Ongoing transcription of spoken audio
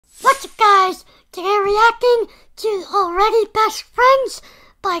reacting to Already Best Friends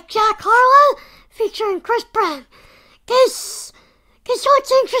by Jack Harlow featuring Chris Brown. Guess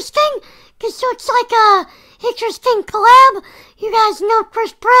what's interesting? Guess what's like a interesting collab? You guys know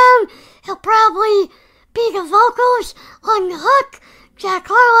Chris Brown. He'll probably be the vocals on the hook. Jack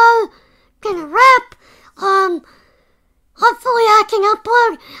Harlow gonna rap. Hopefully I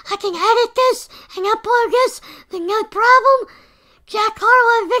can edit this and upload this with no problem. Jack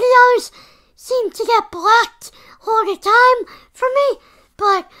Harlow videos seem to get blocked all the time for me,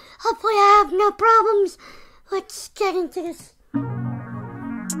 but hopefully I have no problems. Let's get into this.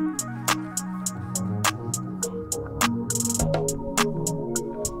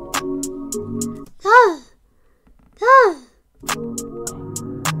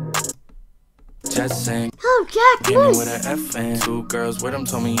 Just sing. Oh, Jack, Hit me with an F and 2 girls with him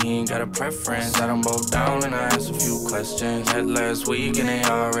told me he ain't got a preference. Got them both down and I asked a few questions. Met last week and they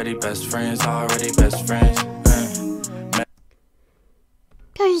already best friends. Already best friends.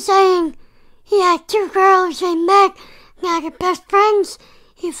 So you're saying he had 2 girls they met, now they're best friends?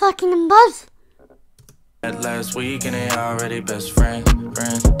 He fucking them both? Met last week and they already best friends.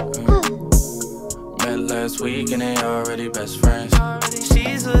 Met last week and they already best friends.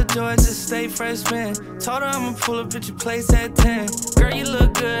 She's a Georgia State freshman. Told her I'ma pull up at your place at 10. Girl, you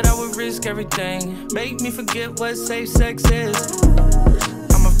look good, I would risk everything. Make me forget what safe sex is.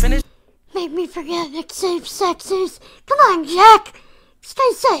 I'ma finish. Make me forget what safe sex is. Come on, Jack.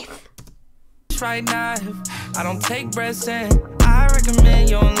 Stay safe. Right now, if I don't take breaths in, I recommend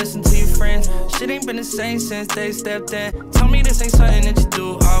you don't listen to your friends. Shit ain't been the same since they stepped in. Tell me this ain't something that you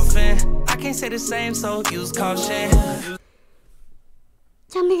do often. I can't say the same, so use caution.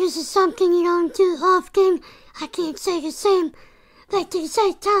 Tell me this is something you don't do often. I can't say the same. Like they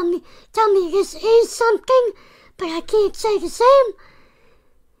say, tell me this is something, but I can't say the same.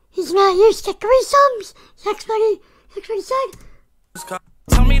 He's not used to threesomes. That's what he said.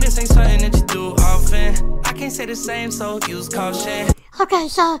 Tell me this ain't something that you do often. I can't say the same, so use caution. Okay,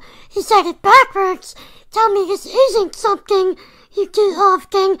 so he said it backwards. Tell me this isn't something you do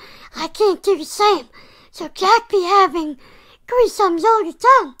often. I can't do the same. So Jack be having threesomes all the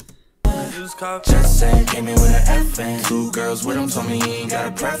time. Just saying, came in with an F and 2 girls with him told me he ain't got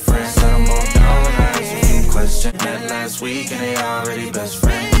a preference. Set them both down and I asked a few questions. Met last week and they already best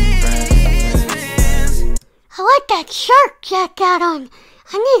friends. I like that shirt Jack got on.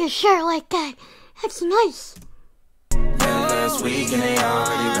 I need a shirt like that. That's nice. Met last week and they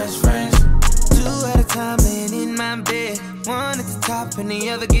already best friends. 2 at a time laying in my bed. One at the top and the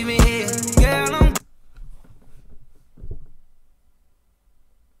other give me head. Girl, I'm...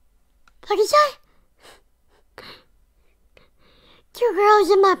 What is that? 2 girls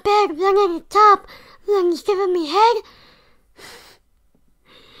in my bed, one at the top, one's giving me head.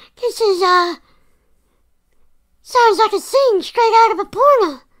 This is, sounds like a scene straight out of a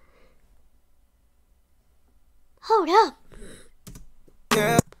porno. Hold up.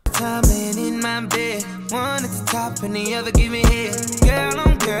 Girl, time laying in my bed. One at the top and the other give me head. Girl,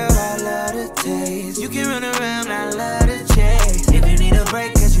 I'm girl, I love the taste. You can run around, I love the chase. If you need a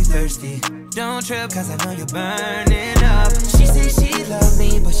break cause you thirsty, don't trip cause I know you're burning up. She say she love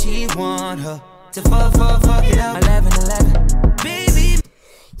me but she want her to fuck it up. 11, baby.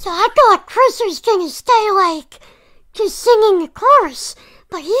 So I thought Chris was gonna stay like just singing the chorus,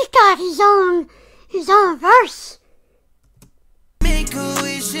 but he got his own verse. Make a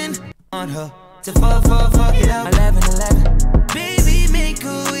wish on her to fuck it up. 11, baby, make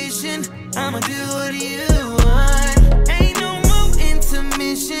a wish and I'ma do what you want. Ain't no more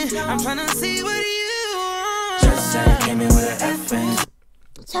intermission. I'm tryna see what you want. Just saying, came in with an F and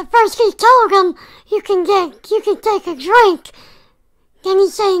So first he told him you can take a drink. Then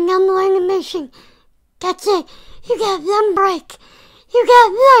he's saying I'm on a mission. That's it. You got one break. You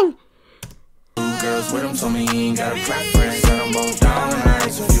got one. 2 girls with him told me he ain't got a preference. Set them both down and I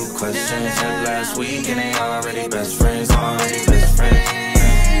asked a few questions. Met last week and they already best friends. Already best friends.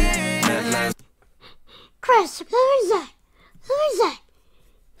 Met last. Chris, who is that? Who is that?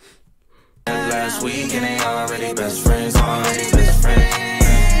 Met last week and they already best friends. Already best friends.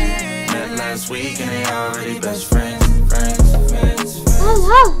 Met last week and they already best friends. Met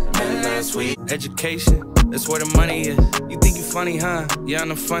last week. Education, that's where the money is. You think you funny, huh? Yeah, I'm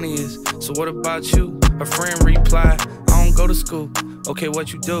the funniest. So what about you? A friend replied, I don't go to school. Okay,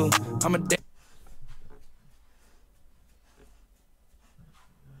 what you do? I'm a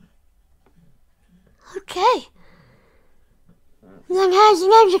Okay. One has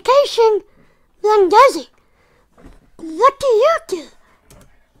an education, one doesn't. What do you do?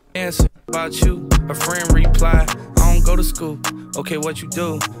 answer about you. A friend replied, I don't go to school. Okay, what you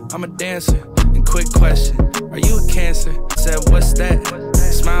do? I'm a dancer. And quick question. Are you a Cancer? Said, what's that?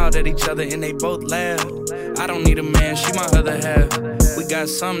 Smiled at each other and they both laughed. I don't need a man, she my other half. We got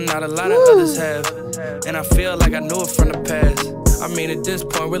something not a lot of others have. And I feel like I knew it from the past. I mean, at this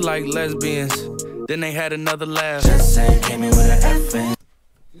point, we're like lesbians. Then they had another laugh. Just saying, came in with an F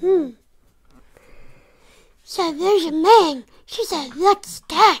in. So there's a man. She said, let's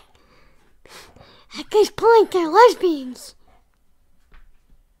that. At this point, they're lesbians.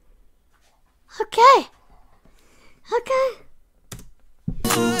 Okay.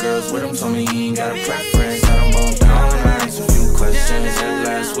 Two girls with him told me he ain't got a preference. Got them both down and I asked a few questions. Said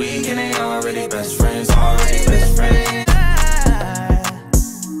last week and they already best friends. Already best friends.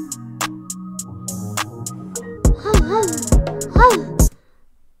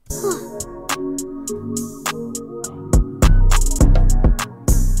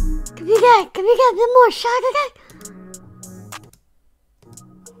 Can we get a bit more shot of that?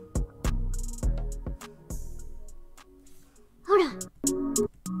 Hold on.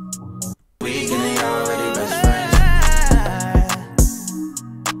 Week and they already best friends.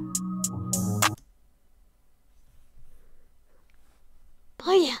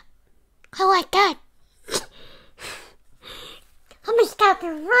 Oh yeah, I like that. I'm gonna stop it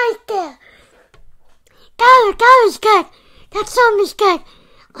right there. That was good. That song is good.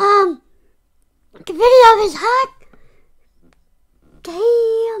 The video is hot.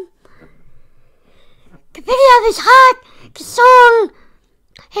 Damn. The video is hot. The song,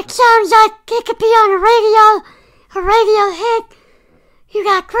 it sounds like it could be on a radio hit. You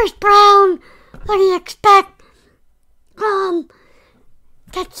got Chris Brown. What do you expect?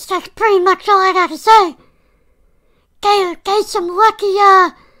 That's pretty much all I gotta say. They some lucky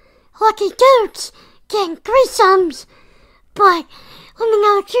dudes getting threesomes. But let me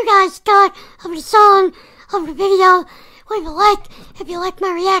know what you guys thought of the song, of the video. Leave a like if you like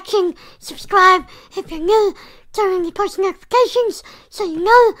my reaction. Subscribe if you're new. Turn on the post notifications so you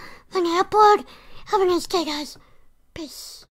know when I upload. Have a nice day, guys. Peace.